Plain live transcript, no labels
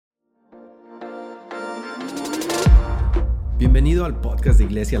Bienvenido al podcast de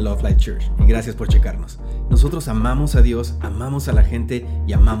Iglesia Love Life Church y gracias por checarnos. Nosotros amamos a Dios, amamos a la gente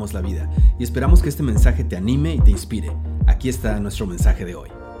y amamos la vida. Y esperamos que este mensaje te anime y te inspire. Aquí está nuestro mensaje de hoy.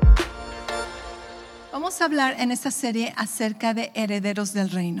 Vamos a hablar en esta serie acerca de herederos del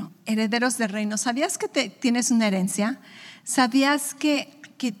reino. Herederos del reino. ¿Sabías que tienes una herencia? ¿Sabías que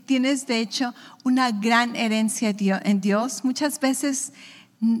tienes de hecho una gran herencia en Dios? Muchas veces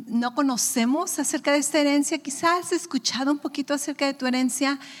no conocemos acerca de esta herencia. Quizás has escuchado un poquito acerca de tu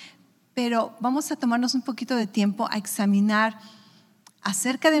herencia, pero vamos a tomarnos un poquito de tiempo a examinar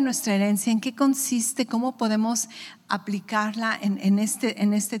acerca de nuestra herencia, en qué consiste, cómo podemos aplicarla en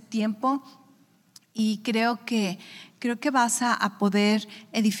este tiempo. Y creo que vas a poder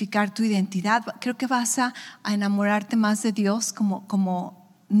edificar tu identidad. Creo que vas a enamorarte más de Dios como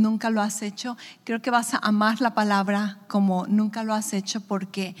nunca lo has hecho. Creo que vas a amar la palabra como nunca lo has hecho,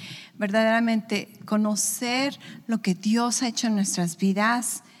 porque verdaderamente conocer lo que Dios ha hecho en nuestras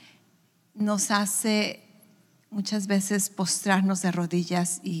vidas nos hace muchas veces postrarnos de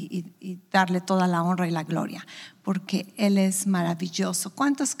rodillas y darle toda la honra y la gloria, porque Él es maravilloso.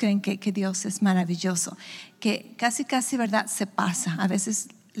 ¿Cuántos creen que Dios es maravilloso? Que casi, ¿verdad? Se pasa. A veces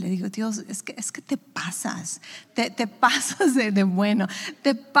le digo, Dios, es que te pasas, te pasas de bueno,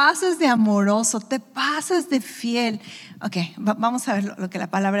 te pasas de amoroso, te pasas de fiel. Ok, vamos a ver lo que la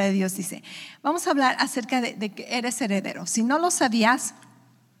palabra de Dios dice. Vamos a hablar acerca de que eres heredero. Si no lo sabías,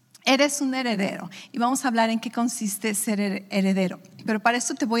 eres un heredero. Y vamos a hablar en qué consiste ser heredero. Pero para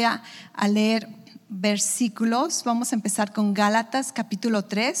eso te voy a leer versículos. Vamos a empezar con Gálatas capítulo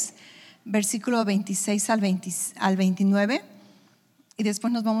 3, versículo 26 al 29. Y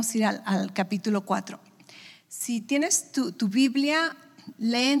después nos vamos a ir al capítulo 4. Si tienes tu Biblia,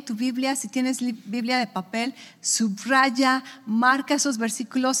 lee en tu Biblia. Si tienes Biblia de papel, subraya, marca esos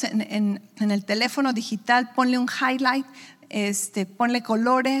versículos en el teléfono digital, ponle un highlight, ponle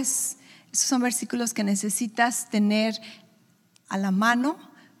colores. Esos son versículos que necesitas tener a la mano,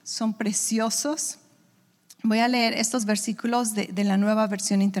 son preciosos. Voy a leer estos versículos de la Nueva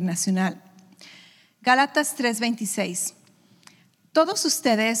Versión Internacional. Gálatas 3:26. Todos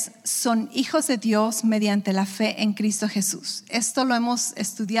ustedes son hijos de Dios mediante la fe en Cristo Jesús. Esto lo hemos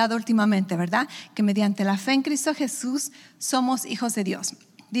estudiado últimamente, ¿verdad? Que mediante la fe en Cristo Jesús somos hijos de Dios.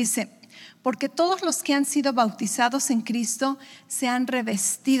 Dice, porque todos los que han sido bautizados en Cristo se han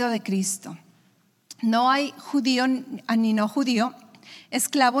revestido de Cristo. No hay judío ni no judío,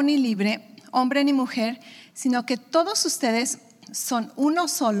 esclavo ni libre, hombre ni mujer, sino que todos ustedes son uno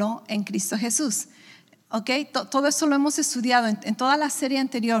solo en Cristo Jesús. Okay, todo eso lo hemos estudiado en toda la serie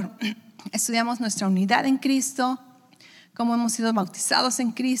anterior. Estudiamos nuestra unidad en Cristo, cómo hemos sido bautizados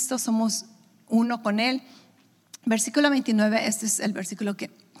en Cristo, somos uno con Él. Versículo 29, este es el versículo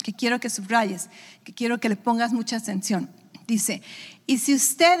que quiero que subrayes, que quiero que le pongas mucha atención. Dice, y si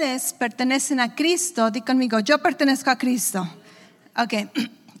ustedes pertenecen a Cristo, di conmigo, yo pertenezco a Cristo. Okay.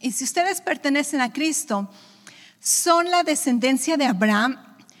 Y si ustedes pertenecen a Cristo, son la descendencia de Abraham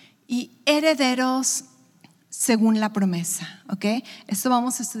y herederos según la promesa, ¿ok? Esto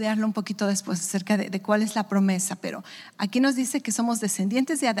vamos a estudiarlo un poquito después acerca de cuál es la promesa, pero aquí nos dice que somos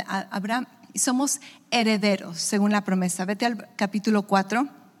descendientes de Abraham y somos herederos según la promesa. Vete al capítulo 4,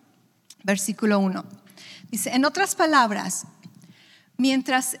 versículo 1. Dice, en otras palabras,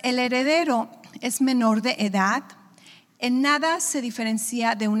 mientras el heredero es menor de edad, en nada se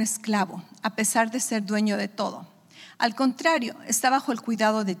diferencia de un esclavo, a pesar de ser dueño de todo. Al contrario, está bajo el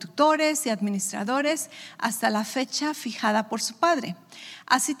cuidado de tutores y administradores hasta la fecha fijada por su padre.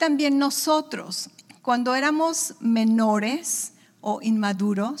 Así también nosotros, cuando éramos menores o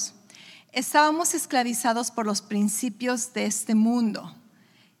inmaduros, estábamos esclavizados por los principios de este mundo.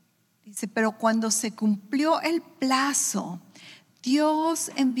 Dice, pero cuando se cumplió el plazo, Dios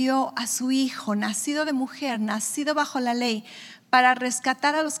envió a su Hijo, nacido de mujer, nacido bajo la ley, para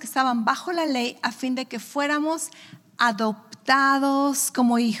rescatar a los que estaban bajo la ley, a fin de que fuéramos adoptados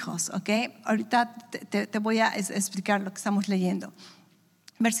como hijos, ¿ok? Ahorita te voy a explicar lo que estamos leyendo.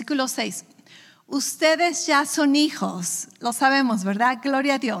 Versículo 6. Ustedes ya son hijos, lo sabemos, ¿verdad?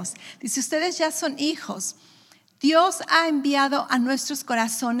 Gloria a Dios. Dice, ustedes ya son hijos. Dios ha enviado a nuestros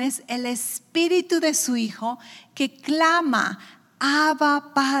corazones el espíritu de su Hijo que clama,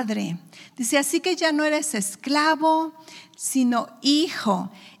 Abba, Padre. Dice, así que ya no eres esclavo, sino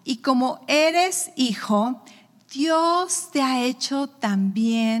hijo. Y como eres hijo, Dios te ha hecho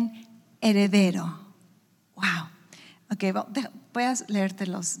también heredero. Wow. Ok, voy a leerte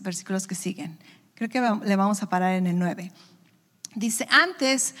los versículos que siguen. Creo que le vamos a parar en el 9. Dice,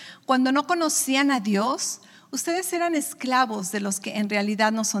 antes, cuando no conocían a Dios, ustedes eran esclavos de los que en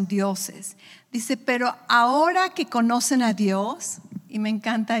realidad no son dioses. Dice, pero ahora que conocen a Dios, y me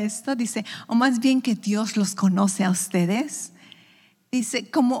encanta esto, dice, o más bien que Dios los conoce a ustedes. Dice,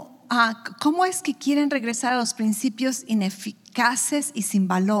 ¿cómo es que quieren regresar a los principios ineficaces y sin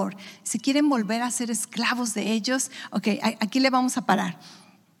valor? Si quieren volver a ser esclavos de ellos, ok, aquí le vamos a parar.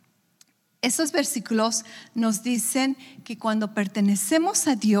 Esos versículos nos dicen que cuando pertenecemos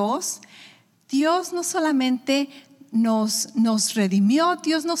a Dios, Dios no solamente nos redimió,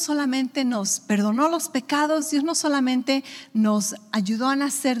 Dios no solamente nos perdonó los pecados, Dios no solamente nos ayudó a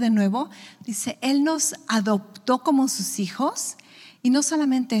nacer de nuevo, dice, Él nos adoptó como sus hijos y no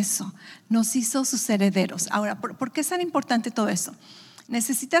solamente eso, nos hizo sus herederos. Ahora, ¿por qué es tan importante todo eso?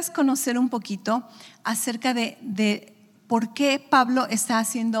 Necesitas conocer un poquito acerca de por qué Pablo está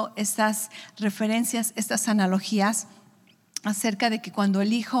haciendo estas referencias, estas analogías acerca de que cuando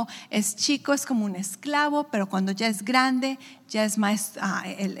el hijo es chico es como un esclavo, pero cuando ya es grande ya es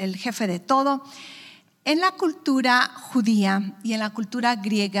el jefe de todo. En la cultura judía y en la cultura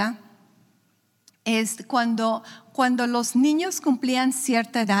griega es cuando los niños cumplían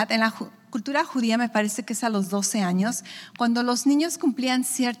cierta edad. En la cultura judía me parece que es a los 12 años. Cuando los niños cumplían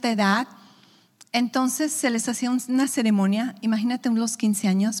cierta edad, entonces se les hacía una ceremonia. Imagínate los 15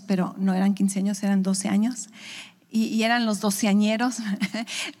 años, pero no eran 15 años, eran 12 años. Y eran los doceañeros,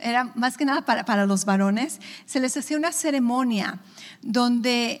 era más que nada para los varones. Se les hacía una ceremonia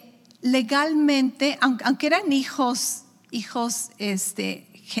donde legalmente, aunque eran hijos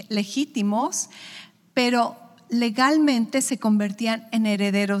legítimos, pero legalmente se convertían en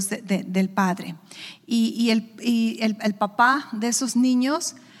herederos del padre. Y el papá de esos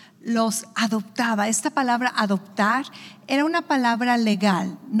niños los adoptaba. Esta palabra adoptar era una palabra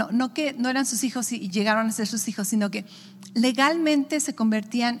legal, no que no eran sus hijos y llegaron a ser sus hijos, sino que legalmente se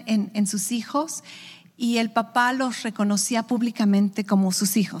convertían en sus hijos y el papá los reconocía públicamente como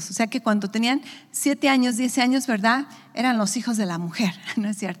sus hijos. O sea que cuando tenían 7 años, 10 años, ¿verdad? Eran los hijos de la mujer, ¿no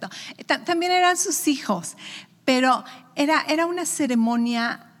es cierto? También eran sus hijos, pero era una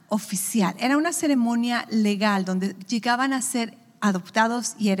ceremonia oficial, era una ceremonia legal donde llegaban a ser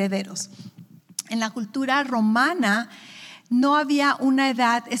adoptados y herederos. En la cultura romana no había una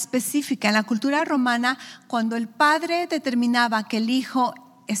edad específica. En la cultura romana, cuando el padre determinaba que el hijo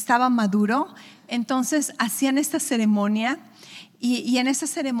estaba maduro, entonces hacían esta ceremonia y en esa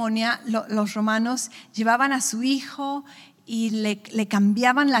ceremonia los romanos llevaban a su hijo y le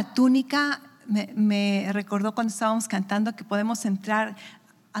cambiaban la túnica. Me recordó cuando estábamos cantando que podemos entrar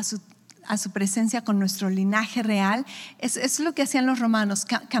a su presencia con nuestro linaje real. Eso es lo que hacían los romanos,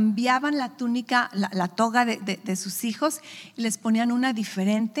 cambiaban la túnica, la toga de sus hijos y les ponían una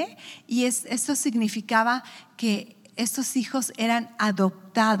diferente, y eso significaba que estos hijos eran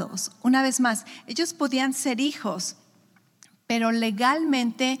adoptados. Una vez más, ellos podían ser hijos, pero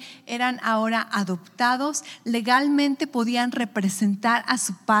legalmente eran ahora adoptados, legalmente podían representar a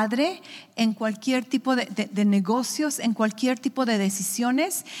su padre en cualquier tipo de negocios, en cualquier tipo de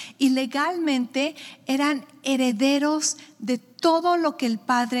decisiones, y legalmente eran herederos de todo lo que el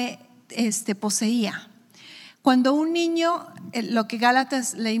padre poseía. Cuando un niño, lo que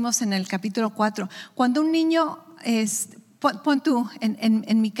Gálatas leímos en el capítulo 4, cuando un niño, pon tú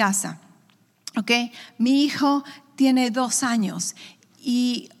en mi casa, ¿ok? Mi hijo tiene 2 años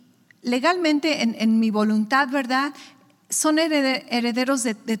y legalmente en mi voluntad, ¿verdad? Son herederos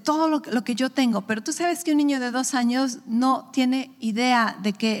de todo lo que yo tengo, pero tú sabes que un niño de 2 años no tiene idea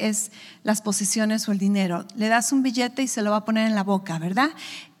de qué es las posesiones o el dinero. Le das un billete y se lo va a poner en la boca, ¿verdad?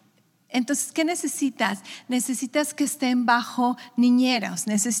 Entonces, ¿qué necesitas? Necesitas que estén bajo niñeras,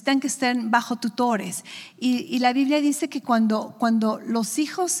 necesitan que estén bajo tutores. Y la Biblia dice que cuando los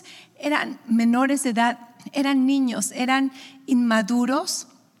hijos eran menores de edad, eran niños, eran inmaduros,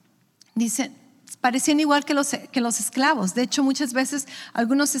 dicen, parecían igual que los esclavos. De hecho, muchas veces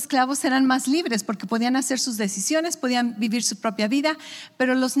algunos esclavos eran más libres porque podían hacer sus decisiones, podían vivir su propia vida,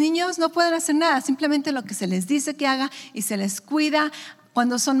 pero los niños no pueden hacer nada, simplemente lo que se les dice que haga y se les cuida.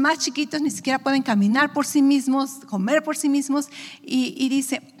 Cuando son más chiquitos ni siquiera pueden caminar por sí mismos, comer por sí mismos, y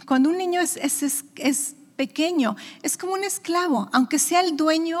dice, cuando un niño es pequeño, es como un esclavo, aunque sea el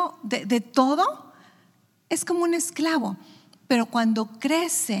dueño de todo, es como un esclavo. Pero cuando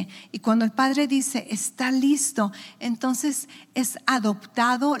crece y cuando el padre dice está listo, entonces es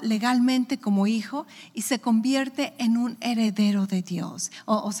adoptado legalmente como hijo y se convierte en un heredero de Dios,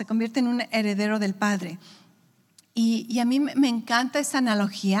 o se convierte en un heredero del padre. Y a mí me encanta esa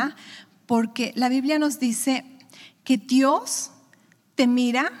analogía porque la Biblia nos dice que Dios te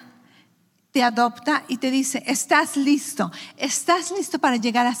mira, te adopta y te dice, estás listo para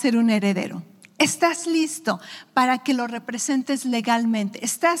llegar a ser un heredero. ¿Estás listo para que lo representes legalmente?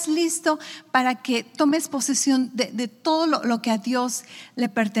 ¿Estás listo para que tomes posesión de todo lo que a Dios le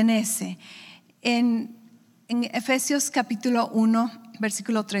pertenece? En Efesios capítulo 1,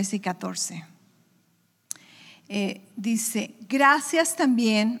 versículo 13 y 14. Dice, gracias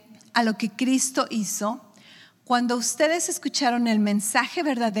también a lo que Cristo hizo cuando ustedes escucharon el mensaje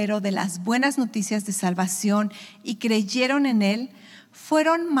verdadero de las buenas noticias de salvación y creyeron en él,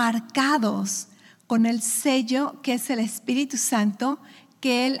 fueron marcados con el sello que es el Espíritu Santo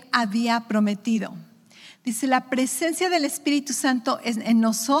que él había prometido. Dice, la presencia del Espíritu Santo en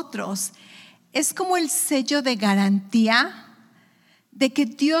nosotros es como el sello de garantía de que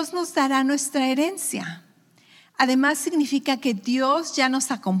Dios nos dará nuestra herencia. Además significa que Dios ya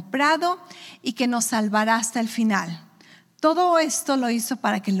nos ha comprado y que nos salvará hasta el final. Todo esto lo hizo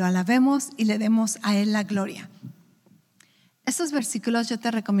para que lo alabemos y le demos a Él la gloria. Estos versículos yo te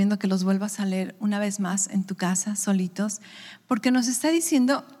recomiendo que los vuelvas a leer una vez más en tu casa, solitos, porque nos está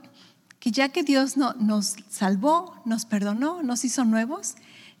diciendo que ya que Dios nos salvó, nos perdonó, nos hizo nuevos,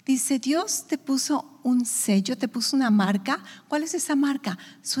 dice, Dios te puso un sello, te puso una marca. ¿Cuál es esa marca?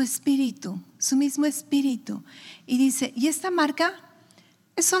 Su espíritu, su mismo espíritu. Y dice, y esta marca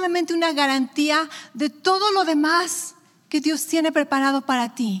es solamente una garantía de todo lo demás que Dios tiene preparado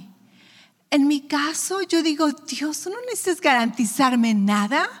para ti. En mi caso, yo digo, Dios, tú no necesitas garantizarme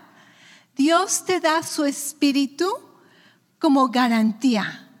nada. Dios te da su espíritu como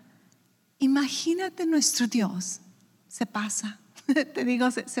garantía. Imagínate nuestro Dios, se pasa. Te digo,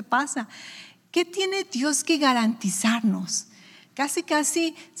 se pasa. ¿Qué tiene Dios que garantizarnos? Casi,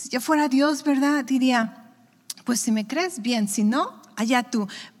 si yo fuera Dios, ¿verdad? Diría, pues si me crees bien, si no, allá tú.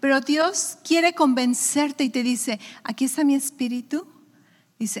 Pero Dios quiere convencerte y te dice, aquí está mi espíritu.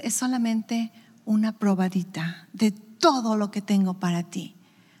 Dice, es solamente una probadita de todo lo que tengo para ti.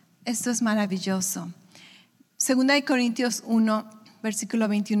 Esto es maravilloso. 2 Corintios 1, versículo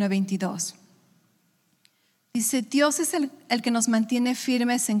 21 y 22. Dice, Dios es el que nos mantiene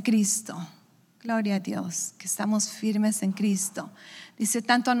firmes en Cristo. Gloria a Dios, que estamos firmes en Cristo. Dice,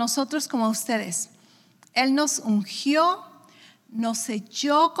 tanto a nosotros como a ustedes. Él nos ungió, nos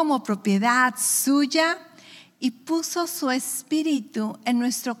selló como propiedad suya y puso su espíritu en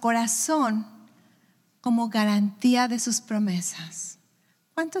nuestro corazón como garantía de sus promesas.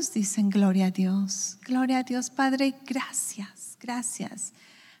 ¿Cuántos dicen gloria a Dios? Gloria a Dios, Padre, gracias, gracias.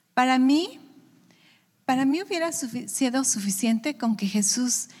 Para mí hubiera sido suficiente con que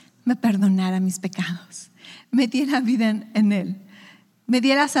Jesús me perdonara mis pecados, me diera vida en Él, me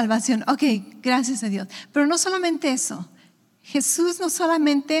diera salvación. Ok, gracias a Dios. Pero no solamente eso, Jesús no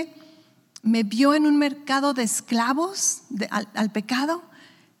solamente me vio en un mercado de esclavos al pecado,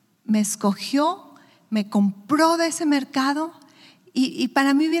 me escogió, me compró de ese mercado y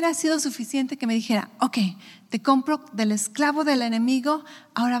para mí hubiera sido suficiente que me dijera, ok, te compro del esclavo del enemigo,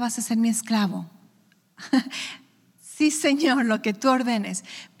 ahora vas a ser mi esclavo. Sí, Señor, lo que tú ordenes.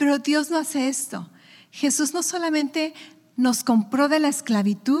 Pero Dios no hace esto. Jesús no solamente nos compró de la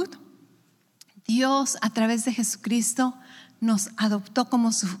esclavitud, Dios a través de Jesucristo nos adoptó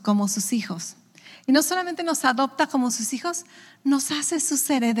como sus hijos. Y no solamente nos adopta como sus hijos, nos hace sus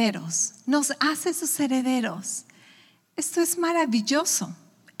herederos. Nos hace sus herederos. Esto es maravilloso.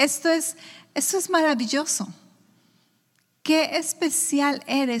 Esto es maravilloso. Qué especial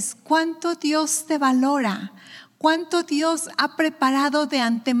eres, cuánto Dios te valora, cuánto Dios ha preparado de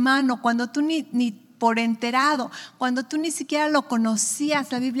antemano cuando tú ni por enterado, cuando tú ni siquiera lo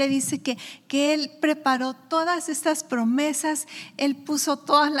conocías. La Biblia dice que Él preparó todas estas promesas, Él puso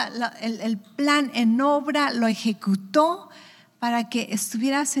todo el plan en obra, lo ejecutó para que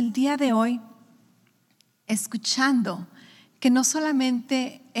estuvieras el día de hoy escuchando que no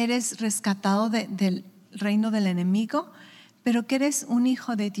solamente eres rescatado del reino del enemigo, pero que eres un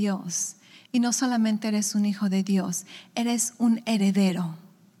hijo de Dios. Y no solamente eres un hijo de Dios, eres un heredero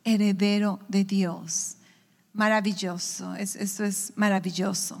de Dios. Maravilloso, esto es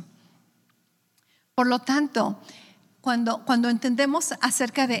maravilloso. Por lo tanto, cuando entendemos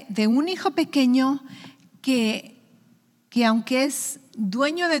acerca de un hijo pequeño que aunque es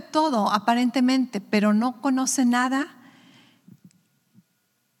dueño de todo aparentemente, pero no conoce nada,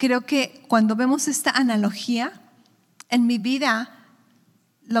 creo que cuando vemos esta analogía, en mi vida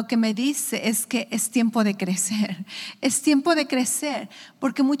lo que me dice es que es tiempo de crecer. Es tiempo de crecer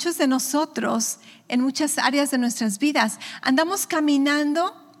porque muchos de nosotros en muchas áreas de nuestras vidas andamos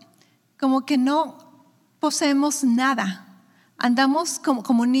caminando como que no poseemos nada. Andamos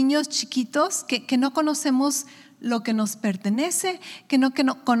como niños chiquitos que no conocemos lo que nos pertenece, que no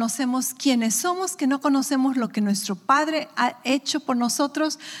conocemos quiénes somos, que no conocemos lo que nuestro Padre ha hecho por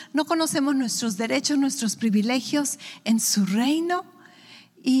nosotros, no conocemos nuestros derechos, nuestros privilegios en su reino.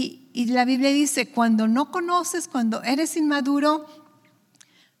 Y la Biblia dice, cuando no conoces, cuando eres inmaduro,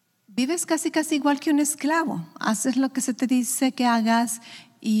 vives casi igual que un esclavo. Haces lo que se te dice que hagas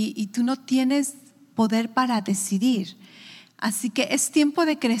y tú no tienes poder para decidir. Así que es tiempo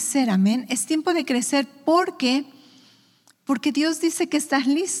de crecer, amén. Es tiempo de crecer porque Dios dice que estás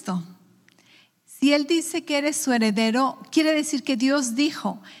listo. Si Él dice que eres su heredero, quiere decir que Dios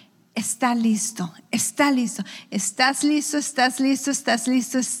dijo, está listo, está listo. Estás listo, estás listo, estás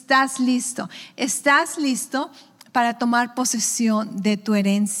listo, estás listo. Estás listo para tomar posesión de tu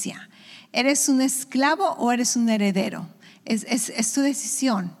herencia. ¿Eres un esclavo o eres un heredero? Es tu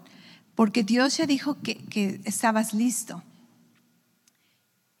decisión, porque Dios ya dijo que estabas listo.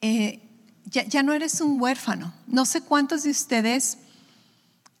 Ya no eres un huérfano. No sé cuántos de ustedes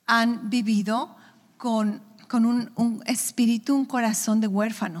han vivido con un espíritu, un corazón de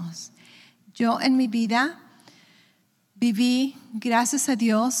huérfanos. Yo en mi vida viví, gracias a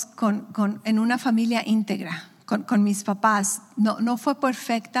Dios, en una familia íntegra, con mis papás. No fue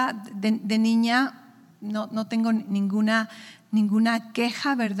perfecta. De niña no tengo ninguna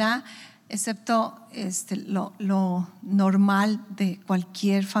queja, ¿verdad? Excepto lo normal de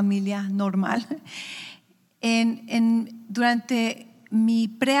cualquier familia normal. Durante mi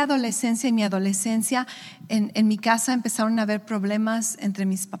preadolescencia y mi adolescencia, en mi casa empezaron a haber problemas entre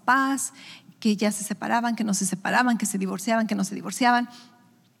mis papás, que ya se separaban, que no se separaban, que se divorciaban, que no se divorciaban.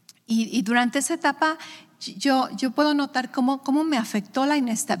 Y durante esa etapa yo puedo notar cómo me afectó la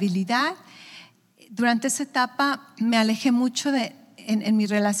inestabilidad. Durante esa etapa me alejé mucho en mi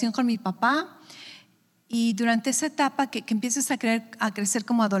relación con mi papá, y durante esa etapa que empiezas a crecer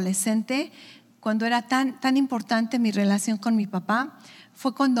como adolescente, cuando era tan importante mi relación con mi papá,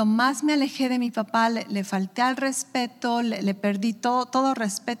 fue cuando más me alejé de mi papá. Le falté al respeto, le perdí todo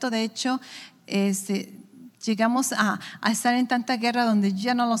respeto. De hecho, llegamos a estar en tanta guerra donde yo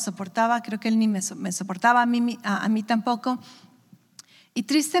ya no lo soportaba. Creo que él ni me soportaba, a mí tampoco. Y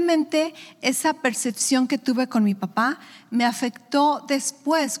tristemente esa percepción que tuve con mi papá me afectó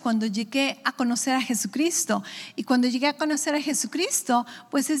después cuando llegué a conocer a Jesucristo. Y cuando llegué a conocer a Jesucristo,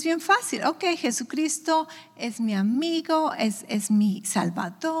 pues es bien fácil. Ok, Jesucristo es mi amigo, es mi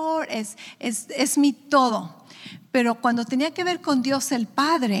Salvador, es mi todo. Pero cuando tenía que ver con Dios el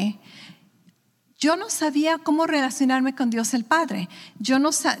Padre, yo no sabía cómo relacionarme con Dios el Padre.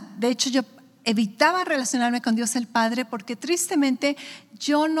 De hecho, yo evitaba relacionarme con Dios el Padre porque tristemente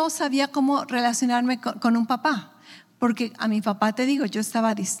yo no sabía cómo relacionarme con un papá, porque a mi papá, te digo, yo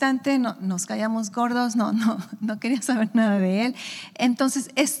estaba distante, nos caíamos gordos, no quería saber nada de él. Entonces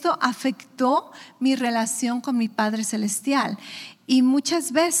esto afectó mi relación con mi Padre Celestial, y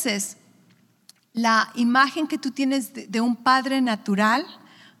muchas veces la imagen que tú tienes de un padre natural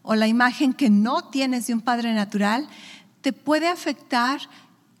o la imagen que no tienes de un padre natural te puede afectar.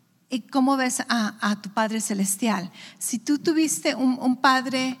 ¿Y cómo ves a tu Padre Celestial? Si tú tuviste un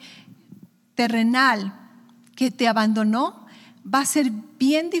padre terrenal que te abandonó, va a ser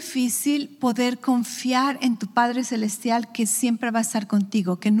bien difícil poder confiar en tu Padre Celestial, que siempre va a estar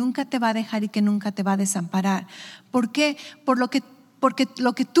contigo, que nunca te va a dejar y que nunca te va a desamparar. ¿Por qué? Porque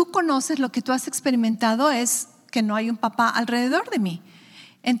lo que tú conoces, lo que tú has experimentado es que no hay un papá alrededor de mí.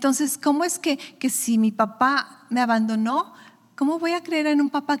 Entonces, ¿cómo es que si mi papá me abandonó, ¿cómo voy a creer en un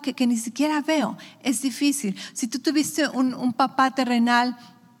papá que ni siquiera veo? Es difícil. Si tú tuviste un papá terrenal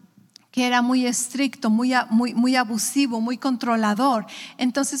que era muy estricto, muy abusivo, muy controlador,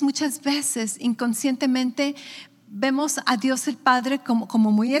 entonces muchas veces inconscientemente vemos a Dios el Padre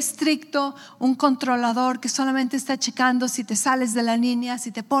como muy estricto, un controlador que solamente está checando si te sales de la línea, si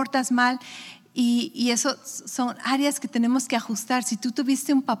te portas mal. Y eso son áreas que tenemos que ajustar. Si tú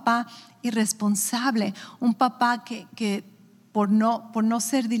tuviste un papá irresponsable, un papá que por no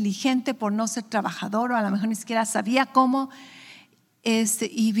ser diligente, por no ser trabajador, o a lo mejor ni siquiera sabía cómo,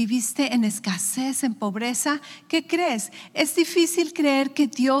 y viviste en escasez, en pobreza, ¿qué crees? Es difícil creer que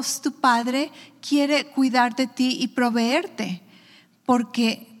Dios, tu Padre, quiere cuidar de ti y proveerte,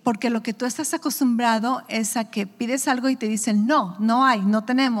 porque lo que tú estás acostumbrado es a que pides algo y te dicen no hay, no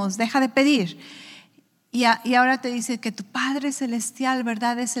tenemos, deja de pedir. Y ahora te dice que tu Padre Celestial,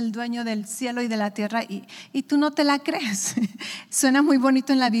 ¿verdad?, es el dueño del cielo y de la tierra, y tú no te la crees. Suena muy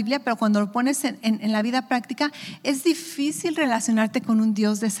bonito en la Biblia, pero cuando lo pones en la vida práctica, es difícil relacionarte con un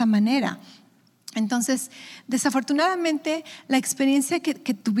Dios de esa manera. Entonces, desafortunadamente, la experiencia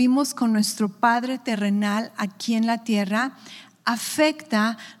que tuvimos con nuestro Padre terrenal aquí en la tierra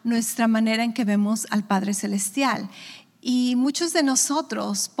afecta nuestra manera en que vemos al Padre Celestial. Y muchos de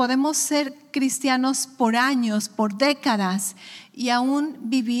nosotros podemos ser cristianos por años, por décadas, y aún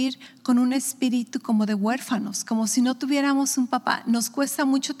vivir con un espíritu como de huérfanos, como si no tuviéramos un papá. Nos cuesta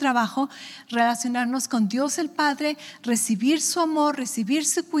mucho trabajo relacionarnos con Dios el Padre, recibir su amor, recibir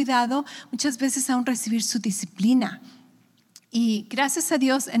su cuidado, muchas veces aún recibir su disciplina. Y gracias a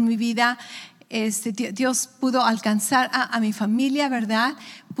Dios en mi vida, Dios pudo alcanzar a mi familia, ¿verdad?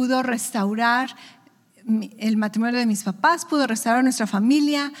 Pudo restaurar el matrimonio de mis papás, pudo restaurar nuestra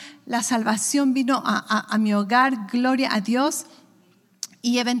familia, la salvación vino a mi hogar, gloria a Dios,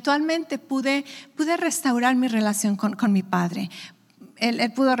 y eventualmente pude restaurar mi relación con mi padre.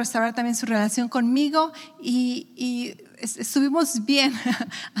 Él pudo restaurar también su relación conmigo y estuvimos bien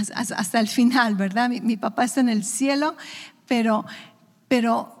hasta el final, ¿verdad? Mi papá está en el cielo, pero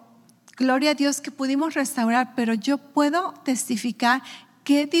gloria a Dios que pudimos restaurar, pero yo puedo testificar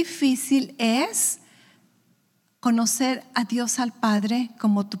qué difícil es conocer a Dios al Padre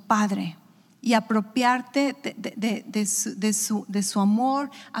como tu Padre y apropiarte de su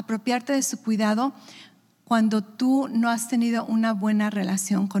amor, apropiarte de su cuidado cuando tú no has tenido una buena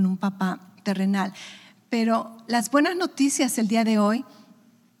relación con un papá terrenal. Pero las buenas noticias el día de hoy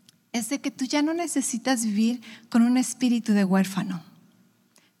es de que tú ya no necesitas vivir con un espíritu de huérfano.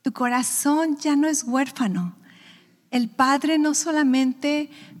 Tu corazón ya no es huérfano. El Padre no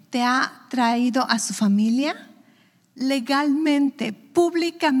solamente te ha traído a su familia, legalmente,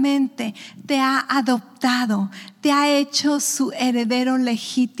 públicamente te ha adoptado, te ha hecho su heredero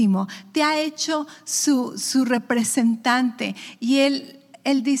legítimo, te ha hecho su representante. Y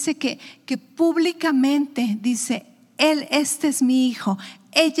él dice que públicamente dice, este es mi hijo,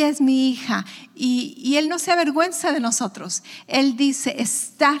 ella es mi hija, y Él no se avergüenza de nosotros. Él dice,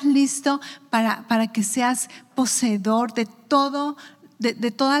 estás listo para que seas poseedor de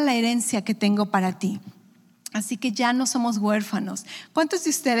toda la herencia que tengo para ti. Así que ya no somos huérfanos. ¿Cuántos de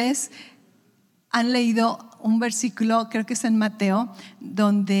ustedes han leído un versículo, creo que es en Mateo,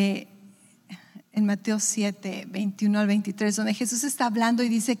 en Mateo 7, 21 al 23, donde Jesús está hablando y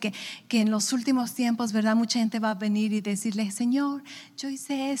dice que en los últimos tiempos, ¿verdad? Mucha gente va a venir y decirle, Señor, yo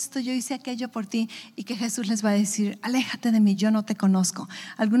hice esto, yo hice aquello por ti, y que Jesús les va a decir, aléjate de mí, yo no te conozco.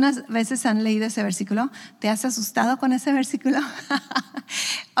 ¿Algunas veces han leído ese versículo? ¿Te has asustado con ese versículo?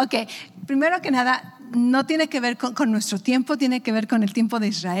 Ok, primero que nada, no tiene que ver con nuestro tiempo, tiene que ver con el tiempo de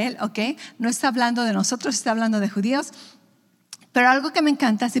Israel, ok. No está hablando de nosotros, está hablando de judíos. Pero algo que me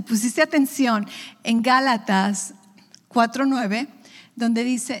encanta, si pusiste atención en Gálatas 4:9, donde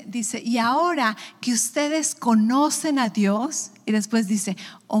dice, y ahora que ustedes conocen a Dios, y después dice,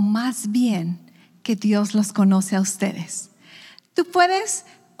 o más bien que Dios los conoce a ustedes. Tú puedes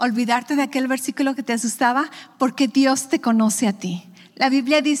olvidarte de aquel versículo que te asustaba porque Dios te conoce a ti. La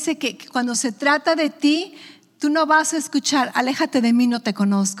Biblia dice que cuando se trata de ti, tú no vas a escuchar, aléjate de mí, no te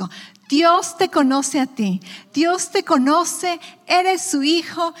conozco. Dios te conoce a ti. Dios te conoce, eres su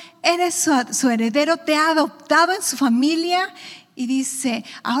hijo, eres su heredero, te ha adoptado en su familia. Y dice,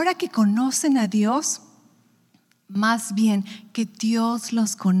 ahora que conocen a Dios, más bien que Dios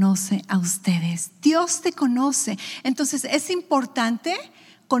los conoce a ustedes. Dios te conoce. Entonces es importante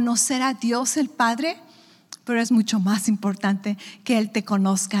conocer a Dios el Padre, pero es mucho más importante que Él te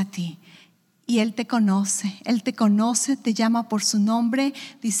conozca a ti. Y Él te conoce, te llama por su nombre.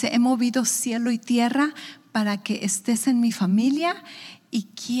 Dice, he movido cielo y tierra para que estés en mi familia, y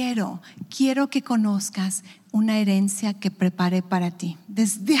quiero que conozcas una herencia que preparé para ti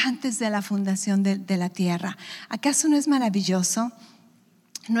desde antes de la fundación de la tierra. ¿Acaso no es maravilloso?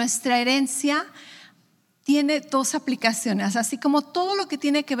 Nuestra herencia tiene dos aplicaciones, así como todo lo que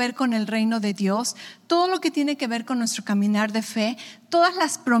tiene que ver con el reino de Dios, todo lo que tiene que ver con nuestro caminar de fe, todas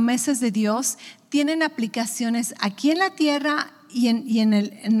las promesas de Dios tienen aplicaciones aquí en la tierra y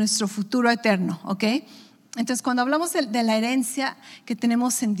en nuestro futuro eterno, ¿ok? Entonces, cuando hablamos de la herencia que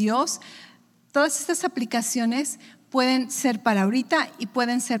tenemos en Dios, todas estas aplicaciones pueden ser para ahorita y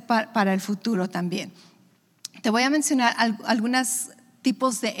pueden ser para el futuro también. Te voy a mencionar algunos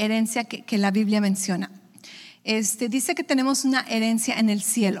tipos de herencia que la Biblia menciona. Dice que tenemos una herencia en el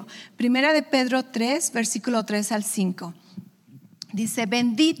cielo. Primera de Pedro 3, versículo 3 al 5. Dice,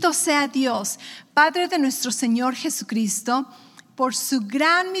 bendito sea Dios, Padre de nuestro Señor Jesucristo, por su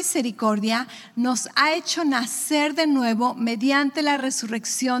gran misericordia nos ha hecho nacer de nuevo mediante la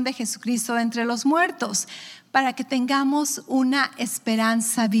resurrección de Jesucristo de entre los muertos, para que tengamos una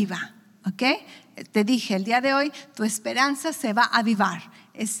esperanza viva. ¿Ok? Te dije, el día de hoy tu esperanza se va a avivar.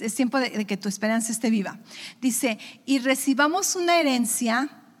 Es tiempo de que tu esperanza esté viva. Dice, y recibamos una herencia,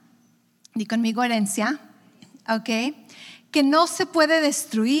 di conmigo herencia, ¿ok? que no se puede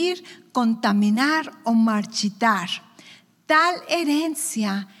destruir, contaminar o marchitar. Tal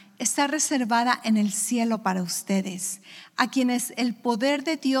herencia está reservada en el cielo para ustedes, a quienes el poder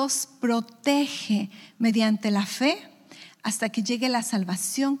de Dios protege mediante la fe hasta que llegue la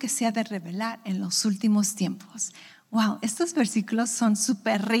salvación que se ha de revelar en los últimos tiempos. Wow, estos versículos son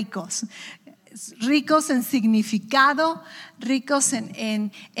súper ricos en significado, ricos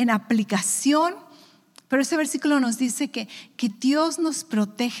en aplicación. Pero este versículo nos dice que Dios nos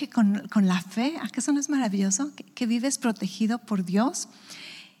protege con la fe. ¿Acaso no es maravilloso? Que vives protegido por Dios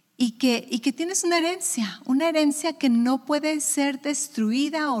y que tienes una herencia que no puede ser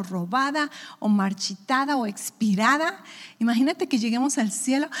destruida o robada o marchitada o expirada. Imagínate que lleguemos al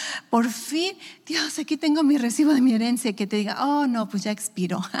cielo, por fin, Dios, aquí tengo mi recibo de mi herencia, y que te diga, oh no, pues ya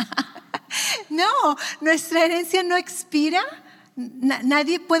expiró. No, nuestra herencia no expira,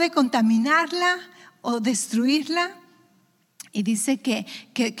 nadie puede contaminarla o destruirla, y dice que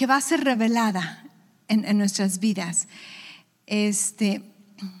va a ser revelada en nuestras vidas.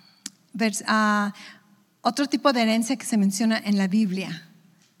 Otro tipo de herencia que se menciona en la Biblia,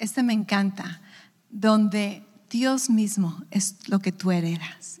 me encanta, donde Dios mismo es lo que tú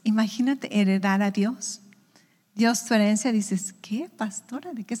heredas. Imagínate heredar a Dios. Dios tu herencia, dices, ¿qué,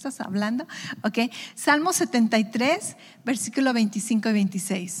 pastora? ¿De qué estás hablando? Okay. Salmo 73, versículo 25 y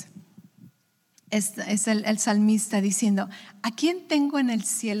 26. Es el salmista diciendo, ¿a quién tengo en el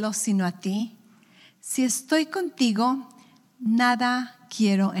cielo sino a ti? Si estoy contigo, nada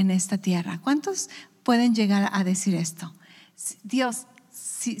quiero en esta tierra. ¿Cuántos pueden llegar a decir esto? Dios,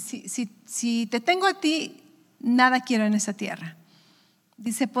 si te tengo a ti, nada quiero en esta tierra.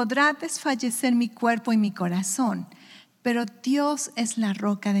 Dice, podrá desfallecer mi cuerpo y mi corazón, pero Dios es la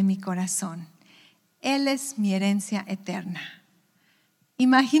roca de mi corazón. Él es mi herencia eterna.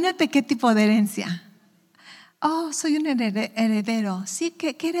 Imagínate qué tipo de herencia. Oh, soy un heredero. Sí,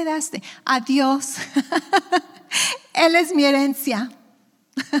 ¿qué heredaste? A Dios. Él es mi herencia.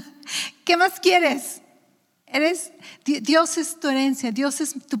 ¿Qué más quieres? Dios es tu herencia, Dios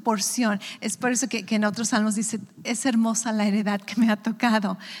es tu porción. Es por eso que en otros salmos dice, es hermosa la heredad que me ha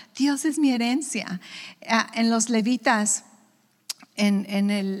tocado. Dios es mi herencia. En los levitas,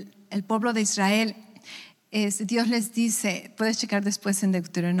 en el pueblo de Israel, Dios les dice, puedes checar después en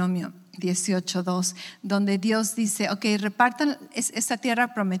Deuteronomio 18:2, donde Dios dice, ok, repartan esta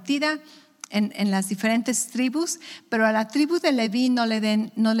tierra prometida en las diferentes tribus, pero a la tribu de Leví no le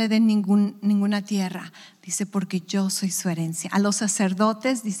den ninguna tierra. Dice, porque yo soy su herencia. A los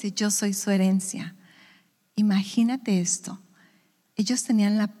sacerdotes dice, yo soy su herencia. Imagínate esto. Ellos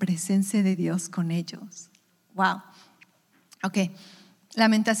tenían la presencia de Dios con ellos. Wow. Ok.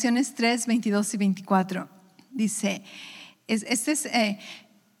 Lamentaciones 3, 22 y 24. Dice,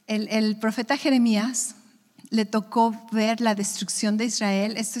 el profeta Jeremías le tocó ver la destrucción de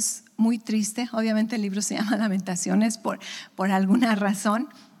Israel. Esto es muy triste. Obviamente el libro se llama Lamentaciones por alguna razón.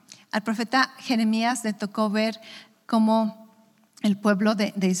 Al profeta Jeremías le tocó ver cómo el pueblo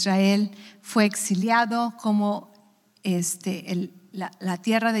de Israel fue exiliado, cómo la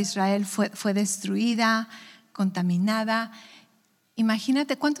tierra de Israel fue destruida, contaminada.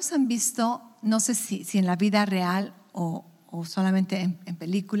 Imagínate, ¿cuántos han visto, no sé si en la vida real o solamente en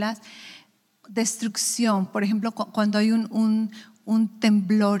películas, destrucción? Por ejemplo, cuando hay un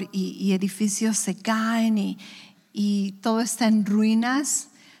temblor y edificios se caen y todo está en ruinas.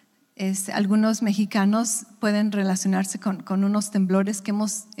 Algunos mexicanos pueden relacionarse con unos temblores que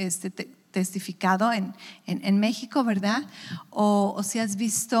hemos testificado en México, ¿verdad? O si has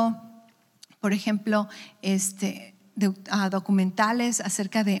visto, por ejemplo, documentales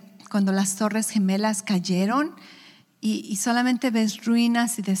acerca de cuando las Torres Gemelas cayeron y solamente ves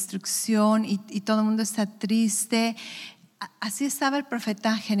ruinas y destrucción y todo el mundo está triste. Así estaba el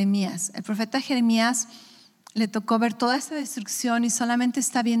profeta Jeremías. El profeta Jeremías le tocó ver toda esta destrucción y solamente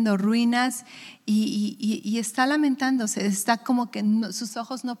está viendo ruinas y está lamentándose. Está como que sus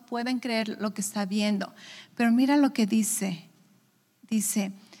ojos no pueden creer lo que está viendo. Pero mira lo que dice.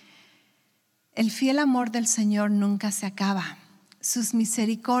 Dice, el fiel amor del Señor nunca se acaba. Sus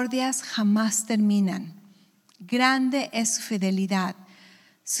misericordias jamás terminan. Grande es su fidelidad.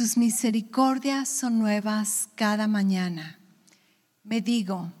 Sus misericordias son nuevas cada mañana. Me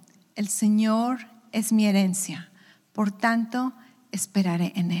digo, el Señor es mi herencia, por tanto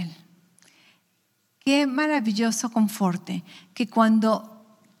esperaré en Él. Qué maravilloso conforte que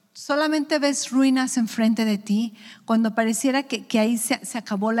cuando solamente ves ruinas enfrente de ti, cuando pareciera que ahí se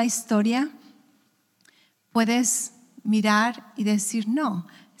acabó la historia, puedes mirar y decir, no,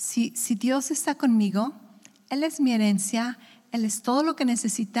 si Dios está conmigo, Él es mi herencia, Él es todo lo que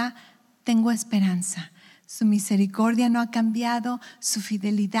necesita, tengo esperanza. Su misericordia no ha cambiado, su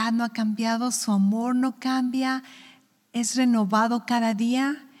fidelidad no ha cambiado, su amor no cambia, es renovado cada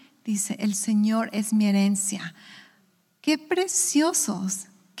día. Dice, el Señor es mi herencia. Qué preciosos,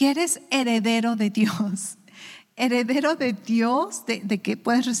 que eres heredero de Dios. Heredero de Dios, de que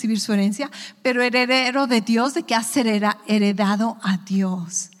puedes recibir su herencia, pero heredero de Dios, de que has heredado a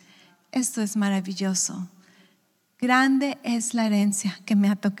Dios. Esto es maravilloso. Grande es la herencia que me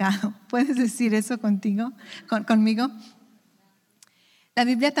ha tocado. ¿Puedes decir eso conmigo? La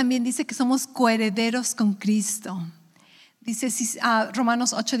Biblia también dice que somos coherederos con Cristo. Dice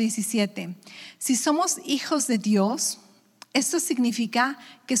Romanos 8:17, si somos hijos de Dios, esto significa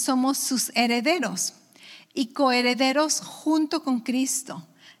que somos sus herederos y coherederos junto con Cristo,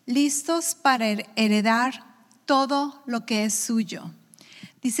 listos para heredar todo lo que es suyo.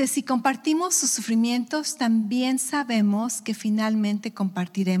 Dice, si compartimos sus sufrimientos, también sabemos que finalmente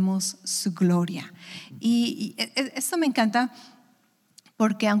compartiremos su gloria. Y esto me encanta,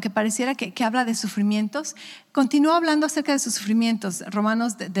 porque aunque pareciera que habla de sufrimientos, continúa hablando acerca de sus sufrimientos.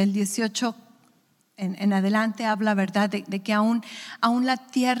 Romanos del 18 en adelante habla, ¿verdad?, de que aún la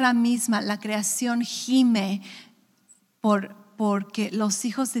tierra misma, la creación gime porque los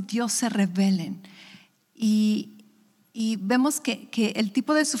hijos de Dios se rebelen. Y vemos que el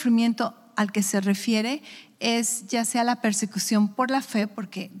tipo de sufrimiento al que se refiere es ya sea la persecución por la fe,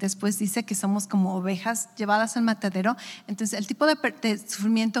 porque después dice que somos como ovejas llevadas al matadero. Entonces el tipo de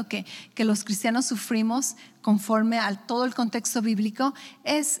sufrimiento que los cristianos sufrimos conforme a todo el contexto bíblico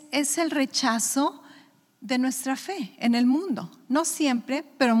es el rechazo de nuestra fe en el mundo. No siempre,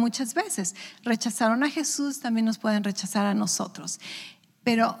 pero muchas veces. Rechazaron a Jesús, también nos pueden rechazar a nosotros.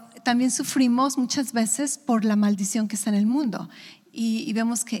 Pero también sufrimos muchas veces por la maldición que está en el mundo. Y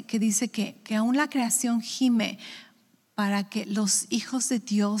vemos que dice que aún la creación gime para que los hijos de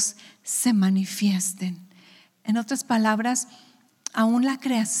Dios se manifiesten. En otras palabras, aún la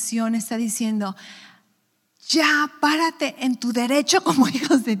creación está diciendo, ya párate en tu derecho como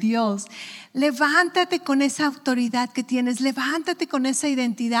hijos de Dios. Levántate con esa autoridad que tienes, levántate con esa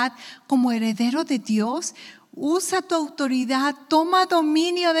identidad como heredero de Dios. Usa tu autoridad, toma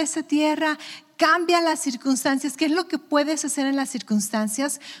dominio de esa tierra, cambia las circunstancias. ¿Qué es lo que puedes hacer en las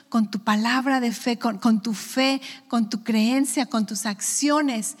circunstancias? Con tu palabra de fe, con tu fe, con tu creencia, con tus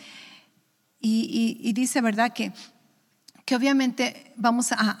acciones. Y dice, ¿verdad?, que obviamente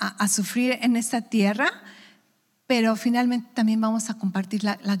vamos a sufrir en esta tierra, pero finalmente también vamos a compartir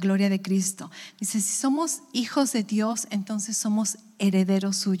la gloria de Cristo. Dice, si somos hijos de Dios, entonces somos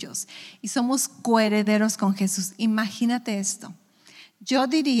herederos suyos y somos coherederos con Jesús. Imagínate esto. Yo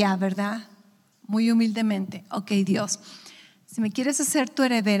diría, ¿verdad?, muy humildemente, ok, Dios, si me quieres hacer tu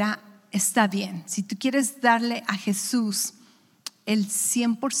heredera, está bien. Si tú quieres darle a Jesús el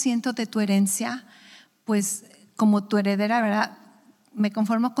 100% de tu herencia, pues como tu heredera, ¿verdad?, me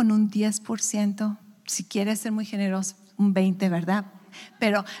conformo con un 10%. Si quieres ser muy generoso, un 20%, ¿verdad?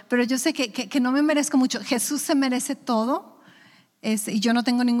 Pero yo sé que no me merezco mucho. Jesús se merece todo, y yo no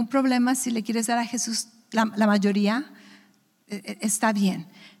tengo ningún problema. Si le quieres dar a Jesús la mayoría, está bien.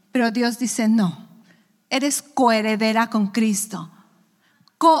 Pero Dios dice, no, eres coheredera con Cristo.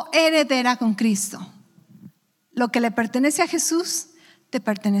 Coheredera con Cristo. Lo que le pertenece a Jesús, te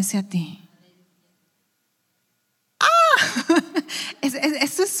pertenece a ti.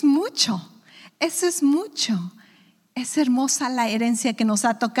 Eso es mucho. Eso es mucho. Es hermosa la herencia que nos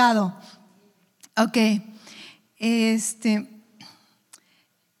ha tocado. Ok. ¿En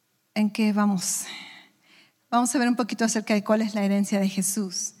qué vamos? Vamos a ver un poquito acerca de cuál es la herencia de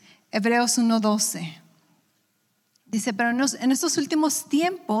Jesús. Hebreos 1:12. Dice, pero en estos últimos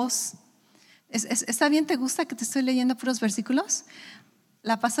tiempos, ¿está bien? ¿Te gusta que te estoy leyendo puros versículos?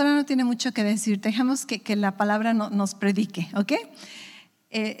 La pastora no tiene mucho que decir. Dejemos que la palabra nos predique, ¿ok?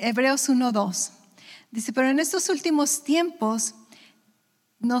 Hebreos 1:2 dice, pero en estos últimos tiempos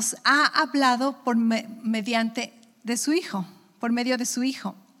nos ha hablado por mediante de su Hijo, por medio de su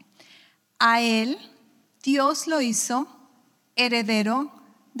Hijo. A Él Dios lo hizo heredero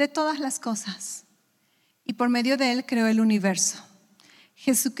de todas las cosas y por medio de Él creó el universo.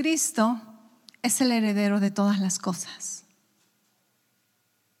 Jesucristo es el heredero de todas las cosas.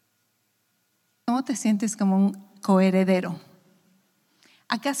 ¿Cómo te sientes como un coheredero?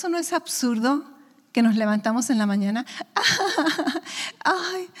 ¿Acaso no es absurdo que nos levantamos en la mañana?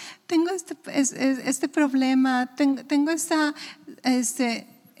 Ay, tengo este problema, tengo este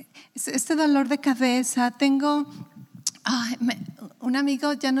dolor de cabeza, un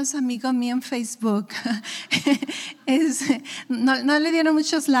amigo ya no es amigo mío en Facebook. No le dieron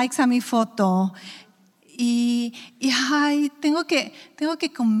muchos likes a mi foto. Y tengo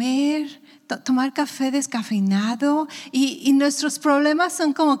que comer, tomar café descafeinado y nuestros problemas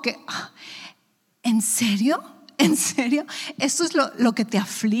son como que, ¿en serio? ¿En serio? ¿Eso es lo que te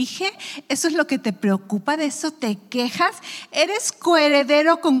aflige? ¿Eso es lo que te preocupa? ¿De eso te quejas? Eres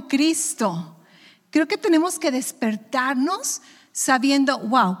coheredero con Cristo. Creo que tenemos que despertarnos sabiendo,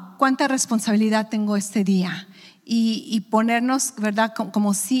 wow, cuánta responsabilidad tengo este día. Y ponernos, ¿verdad?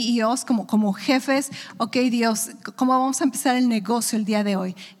 Como CEOs, como jefes. Ok, Dios, ¿cómo vamos a empezar el negocio el día de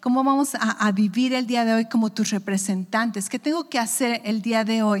hoy? ¿Cómo vamos a vivir el día de hoy como tus representantes? ¿Qué tengo que hacer el día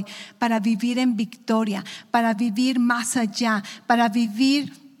de hoy para vivir en victoria, para vivir más allá, para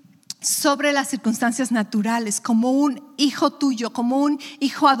vivir sobre las circunstancias naturales, como un hijo tuyo, como un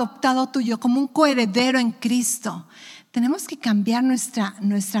hijo adoptado tuyo, como un coheredero en Cristo? Tenemos que cambiar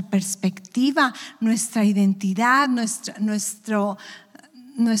nuestra perspectiva, nuestra identidad, nuestro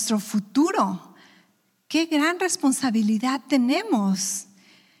futuro. Qué gran responsabilidad tenemos.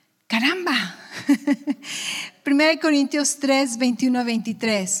 Caramba. 1 Corintios 3,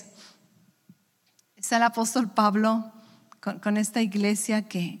 21-23. Está el apóstol Pablo con esta iglesia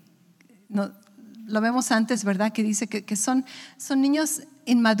que lo vemos antes, ¿verdad? Que dice que son niños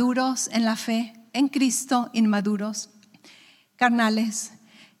inmaduros en la fe, en Cristo, inmaduros, carnales.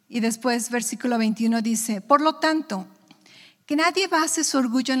 Y después versículo 21 dice: por lo tanto, que nadie base su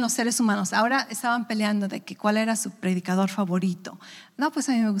orgullo en los seres humanos. Ahora estaban peleando de que cuál era su predicador favorito. No, pues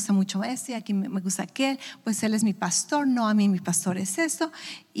a mí me gusta mucho este, aquí me gusta aquel, pues él es mi pastor, no, a mí mi pastor es esto.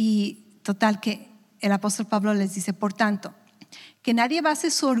 Y total que el apóstol Pablo les dice: por tanto, que nadie base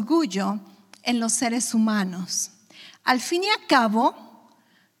su orgullo en los seres humanos. Al fin y al cabo,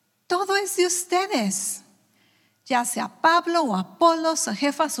 todo es de ustedes. Ya sea Pablo o Apolos o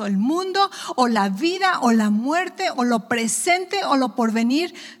Cefas o el mundo o la vida o la muerte o lo presente o lo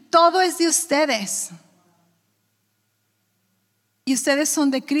porvenir, todo es de ustedes. Y ustedes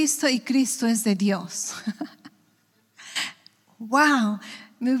son de Cristo y Cristo es de Dios. Wow,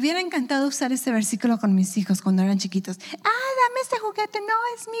 me hubiera encantado usar este versículo con mis hijos cuando eran chiquitos. Dame este juguete, no,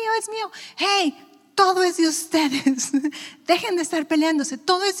 es mío. Hey, todo es de ustedes. Dejen de estar peleándose,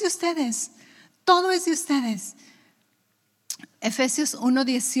 todo es de ustedes. Todo es de ustedes. Efesios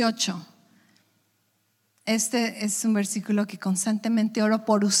 1:18. Este es un versículo que constantemente oro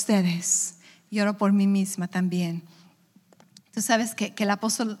por ustedes y oro por mí misma también. Tú sabes que el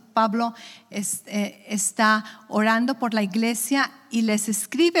apóstol Pablo está orando por la iglesia y les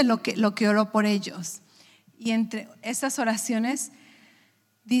escribe lo que oró por ellos. Y entre esas oraciones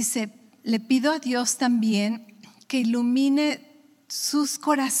dice: le pido a Dios también que ilumine sus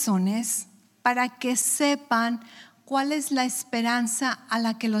corazones para que sepan cuál es la esperanza a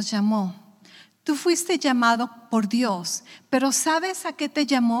la que los llamó. Tú fuiste llamado por Dios, pero ¿sabes a qué te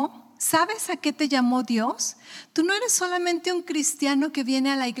llamó? ¿Sabes a qué te llamó Dios? Tú no eres solamente un cristiano que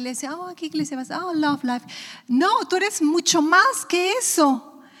viene a la iglesia. ¿A qué iglesia vas? Love Life. No, tú eres mucho más que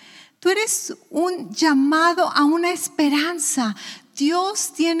eso. Tú eres un llamado a una esperanza.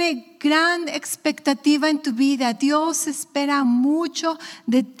 Dios tiene gran expectativa en tu vida. Dios espera mucho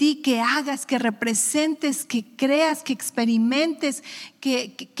de ti, que hagas, que representes, que creas, que experimentes,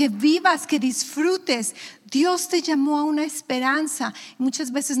 que vivas, que disfrutes. Dios te llamó a una esperanza.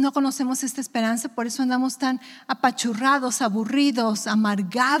 Muchas veces no conocemos esta esperanza, por eso andamos tan apachurrados, aburridos,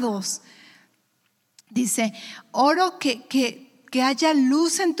 amargados. Dice: oro que haya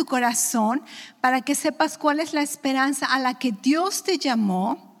luz en tu corazón para que sepas cuál es la esperanza a la que Dios te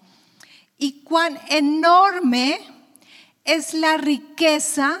llamó y cuán enorme es la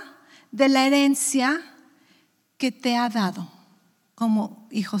riqueza de la herencia que te ha dado como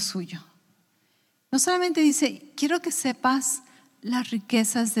hijo suyo. No solamente dice: quiero que sepas las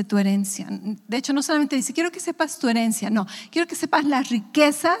riquezas de tu herencia. De hecho, no solamente dice: quiero que sepas tu herencia. No, quiero que sepas las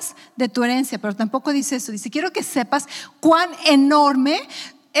riquezas de tu herencia. Pero tampoco dice eso. Dice: quiero que sepas cuán enorme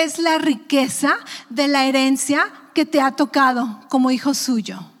es la riqueza de la herencia que te ha tocado como hijo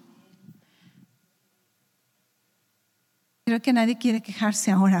suyo. Creo que nadie quiere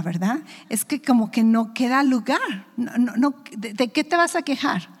quejarse ahora, ¿verdad? Es que como que no queda lugar. ¿De qué te vas a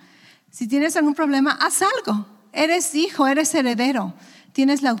quejar? Si tienes algún problema, haz algo. Eres hijo, eres heredero.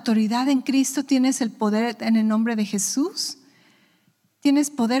 Tienes la autoridad en Cristo, tienes el poder en el nombre de Jesús. Tienes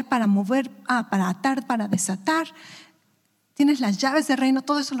poder para mover, para atar, para desatar. Tienes las llaves del reino.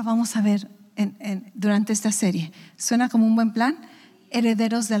 Todo eso lo vamos a ver durante esta serie. ¿Suena como un buen plan?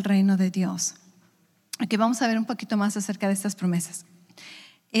 Herederos del reino de Dios. Aquí vamos a ver un poquito más acerca de estas promesas.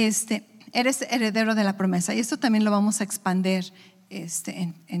 Eres heredero de la promesa, y esto también lo vamos a expandir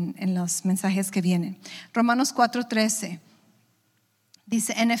en los mensajes que vienen. Romanos 4:13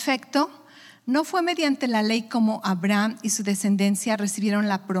 dice: en efecto, No fue mediante la ley como Abraham y su descendencia recibieron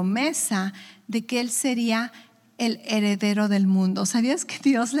la promesa de que él sería el heredero del mundo. ¿Sabías que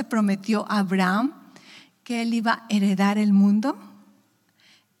Dios le prometió a Abraham que él iba a heredar el mundo?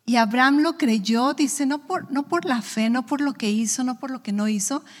 Y Abraham lo creyó, dice, no por la fe, no por lo que hizo, no por lo que no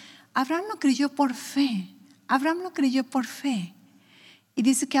hizo. Abraham lo creyó por fe. Abraham lo creyó por fe. Y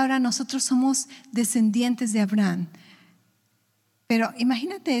dice que ahora nosotros somos descendientes de Abraham. Pero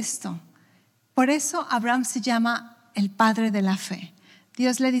imagínate esto. Por eso Abraham se llama el padre de la fe.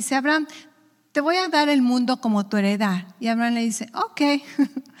 Dios le dice a Abraham, te voy a dar el mundo como tu heredad. Y Abraham le dice, ok,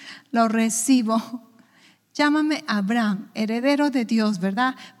 lo recibo. Llámame Abraham, heredero de Dios,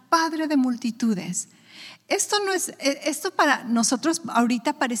 ¿verdad? Padre de multitudes. Esto para nosotros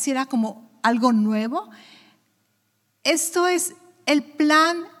ahorita pareciera como algo nuevo. Esto es el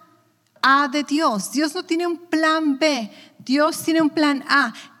plan A de Dios. Dios no tiene un plan B. Dios tiene un plan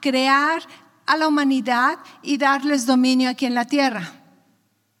A, crear a la humanidad y darles dominio aquí en la tierra.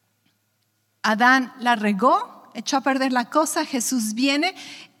 Adán la regó, echó a perder la cosa, Jesús viene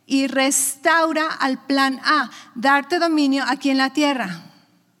y restaura al plan A, darte dominio aquí en la tierra.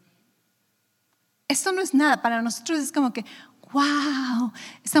 Esto no es nada, para nosotros es como que, wow,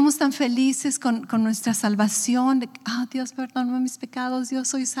 estamos tan felices con nuestra salvación, de Dios perdóname mis pecados, Dios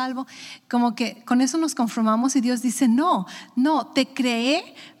soy salvo. Como que con eso nos conformamos y Dios dice, no, te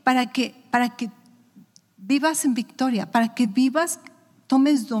creé para que vivas en victoria, para que vivas,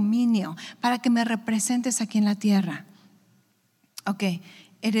 tomes dominio, para que me representes aquí en la tierra. Ok,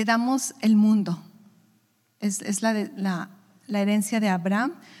 heredamos el mundo. Es la herencia de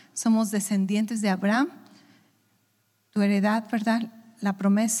Abraham. Somos descendientes de Abraham. Tu heredad, ¿verdad? La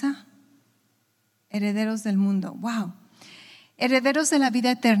promesa. Herederos del mundo. Wow. Herederos de la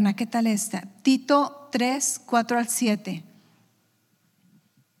vida eterna. ¿Qué tal esta? Tito 3, 4 al 7.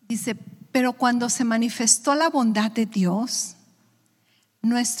 Dice, pero cuando se manifestó la bondad de Dios,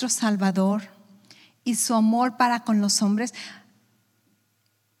 nuestro Salvador, y su amor para con los hombres,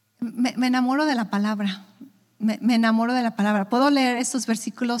 me enamoro de la palabra. Me enamoro de la palabra. Puedo leer estos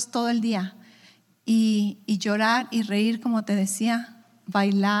versículos todo el día y llorar y reír, como te decía,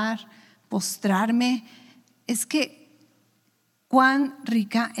 bailar, postrarme. Es que cuán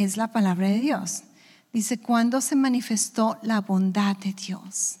rica es la palabra de Dios. Dice, cuando se manifestó la bondad de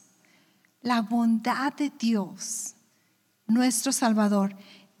Dios. La bondad de Dios, nuestro Salvador,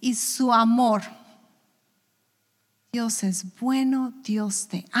 y su amor. Dios es bueno, Dios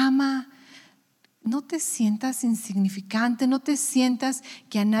te ama. No te sientas insignificante, no te sientas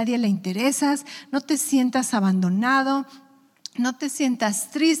que a nadie le interesas, no te sientas abandonado, no te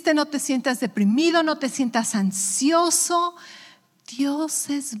sientas triste, no te sientas deprimido, no te sientas ansioso. Dios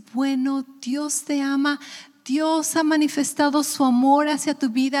es bueno, Dios te ama, Dios ha manifestado su amor hacia tu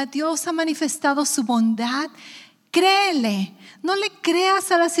vida, Dios ha manifestado su bondad. Créele, no le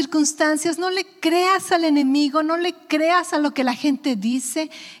creas a las circunstancias, no le creas al enemigo, no le creas a lo que la gente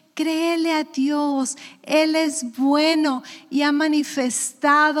dice. Créele a Dios, Él es bueno y ha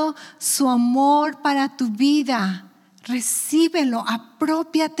manifestado su amor para tu vida. Recíbelo,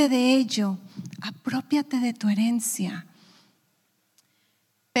 aprópiate de ello, aprópiate de tu herencia.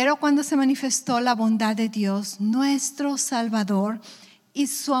 Pero cuando se manifestó la bondad de Dios, nuestro Salvador, y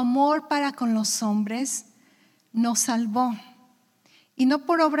su amor para con los hombres, nos salvó. Y no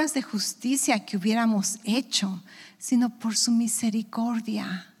por obras de justicia que hubiéramos hecho, sino por su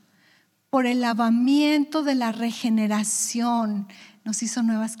misericordia. Por el lavamiento de la regeneración, nos hizo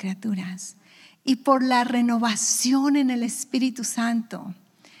nuevas criaturas. Y por la renovación en el Espíritu Santo.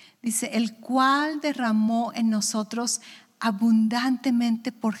 Dice, el cual derramó en nosotros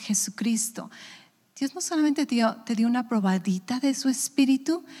abundantemente por Jesucristo. Dios no solamente te dio una probadita de su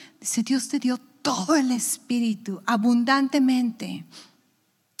Espíritu. Dice, Dios te dio todo el Espíritu, abundantemente.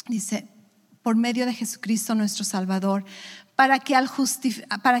 Dice, por medio de Jesucristo nuestro Salvador, para que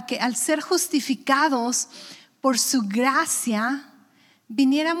al ser justificados por su gracia,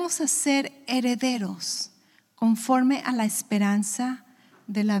 viniéramos a ser herederos conforme a la esperanza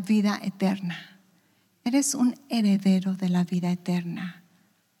de la vida eterna. Eres un heredero de la vida eterna.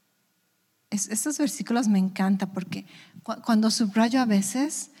 Estos versículos me encantan porque cuando subrayo a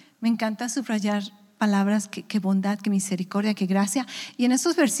veces, me encanta subrayar palabras que bondad, que misericordia, que gracia. Y en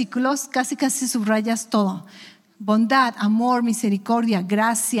estos versículos casi subrayas todo. Bondad, amor, misericordia,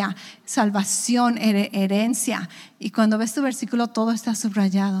 gracia, salvación, herencia. Y cuando ves tu versículo todo está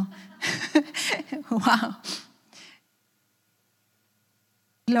subrayado. Wow.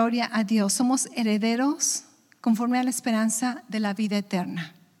 Gloria a Dios. Somos herederos conforme a la esperanza de la vida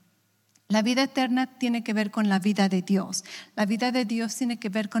eterna. La vida eterna tiene que ver con la vida de Dios. La vida de Dios tiene que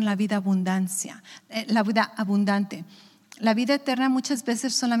ver con la vida la vida abundante. La vida eterna muchas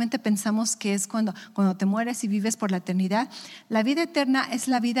veces solamente pensamos que es cuando te mueres y vives por la eternidad. La vida eterna es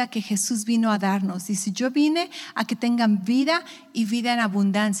la vida que Jesús vino a darnos. Dice, yo vine a que tengan vida y vida en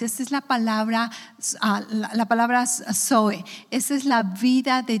abundancia. Esa es la palabra Zoe. Esa es la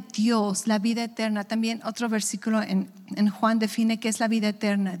vida de Dios, la vida eterna. También otro versículo en Juan define qué es la vida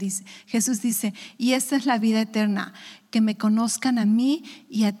eterna. Jesús dice, y esta es la vida eterna, que me conozcan a mí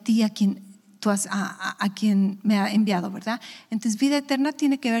y a ti, a quien me ha enviado, ¿verdad? Entonces, vida eterna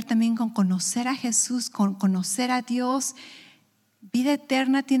tiene que ver también con conocer a Jesús, con conocer a Dios. Vida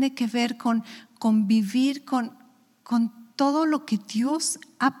eterna tiene que ver con vivir con todo lo que Dios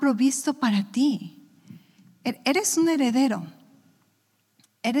ha provisto para ti. Eres un heredero.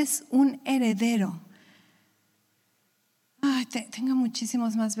 Eres un heredero. Tengo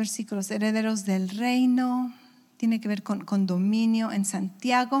muchísimos más versículos. Herederos del reino. Tiene que ver con dominio. En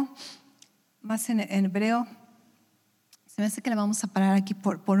Santiago, más en hebreo, se me hace que le vamos a parar aquí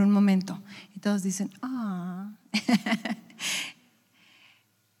por un momento. Y todos dicen,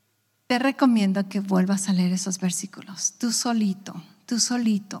 Te recomiendo que vuelvas a leer esos versículos. Tú solito.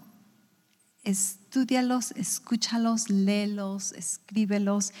 Estúdialos, escúchalos, léelos,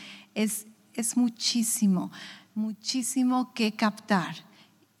 escríbelos. Es muchísimo que captar.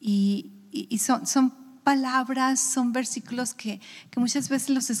 Y son palabras, son versículos que muchas veces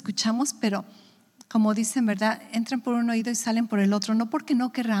los escuchamos, pero como dicen, ¿verdad? Entran por un oído y salen por el otro, no porque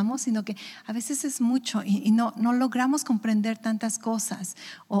no querramos, sino que a veces es mucho y no logramos comprender tantas cosas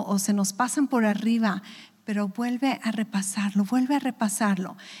o se nos pasan por arriba, pero vuelve a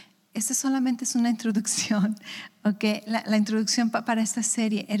repasarlo. Esta solamente es una introducción, ¿okay? La introducción para esta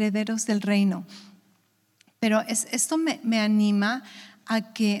serie, Herederos del Reino. Pero esto me anima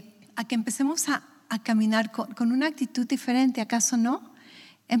a que empecemos a caminar con una actitud diferente, ¿acaso no?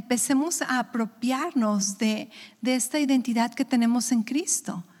 Empecemos a apropiarnos de esta identidad que tenemos en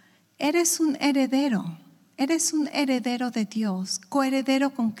Cristo. Eres un heredero de Dios,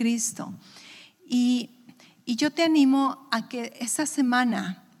 coheredero con Cristo. Y yo te animo a que esta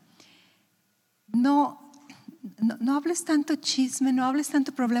semana no hables tanto chisme, no hables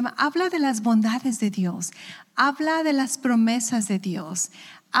tanto problema. Habla de las bondades de Dios, habla de las promesas de Dios,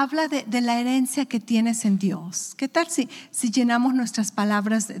 habla de la herencia que tienes en Dios. ¿Qué tal si llenamos nuestras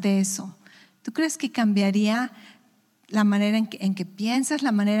palabras de eso? ¿Tú crees que cambiaría la manera en que piensas,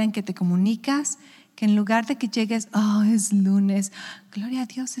 la manera en que te comunicas? Que en lugar de que llegues, es lunes, gloria a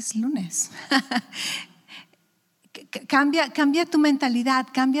Dios, es lunes. Cambia tu mentalidad,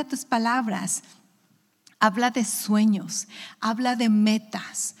 cambia tus palabras. Habla de sueños, habla de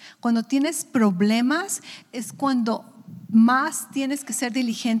metas. Cuando tienes problemas es cuando más tienes que ser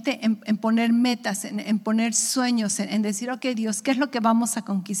diligente en poner metas, en poner sueños, en decir, ok, Dios, ¿qué es lo que vamos a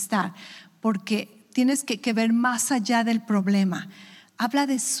conquistar? Porque tienes que ver más allá del problema. Habla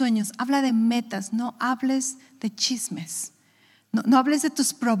de sueños, habla de metas, no hables de chismes, no hables de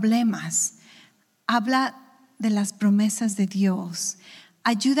tus problemas. Habla de las promesas de Dios.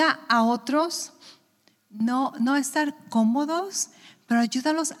 Ayuda a otros, no estar cómodos, pero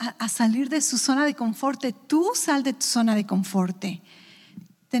ayúdalos a salir de su zona de confort. Tú sal de tu zona de confort.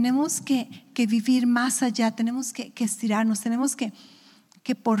 Tenemos que vivir más allá, tenemos que estirarnos, tenemos que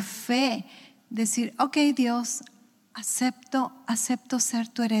por fe decir, ok, Dios, acepto ser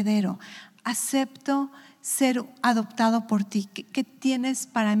tu heredero, acepto ser adoptado por ti. ¿Qué tienes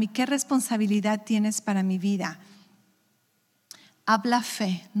para mí? ¿Qué responsabilidad tienes para mi vida? Habla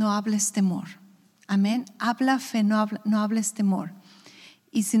fe, no hables temor. Amén. Habla fe, no hables temor.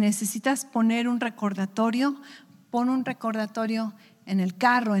 Y si necesitas poner un recordatorio, pon un recordatorio en el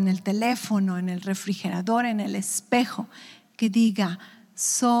carro, en el teléfono, en el refrigerador, en el espejo, que diga,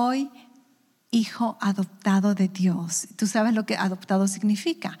 soy hijo adoptado de Dios. ¿Tú sabes lo que adoptado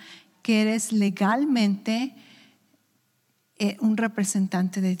significa? Que eres legalmente un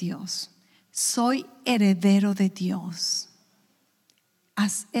representante de Dios. Soy heredero de Dios.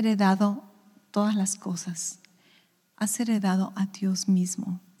 Has heredado todas las cosas. Has heredado a Dios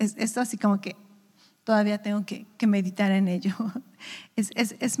mismo. Esto así como que todavía tengo que meditar en ello.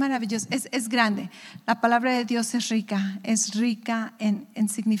 Es maravilloso, es grande. La palabra de Dios es rica en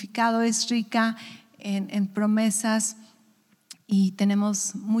significado, es rica en promesas, y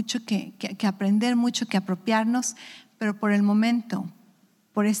tenemos mucho que aprender, mucho que apropiarnos, pero por el momento,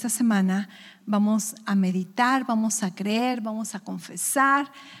 por esta semana, vamos a meditar, vamos a creer, vamos a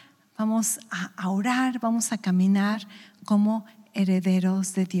confesar, vamos a orar, vamos a caminar como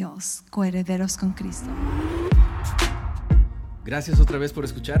herederos de Dios, coherederos con Cristo. Gracias otra vez por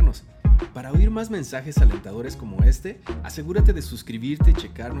escucharnos. Para oír más mensajes alentadores como este, asegúrate de suscribirte y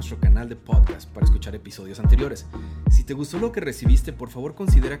checar nuestro canal de podcast para escuchar episodios anteriores. Si te gustó lo que recibiste, por favor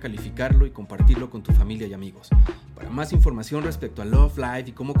considera calificarlo y compartirlo con tu familia y amigos. Para más información respecto a Love Life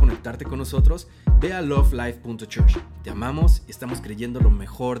y cómo conectarte con nosotros, ve a lovelife.church. Te amamos y estamos creyendo lo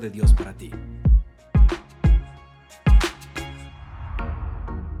mejor de Dios para ti.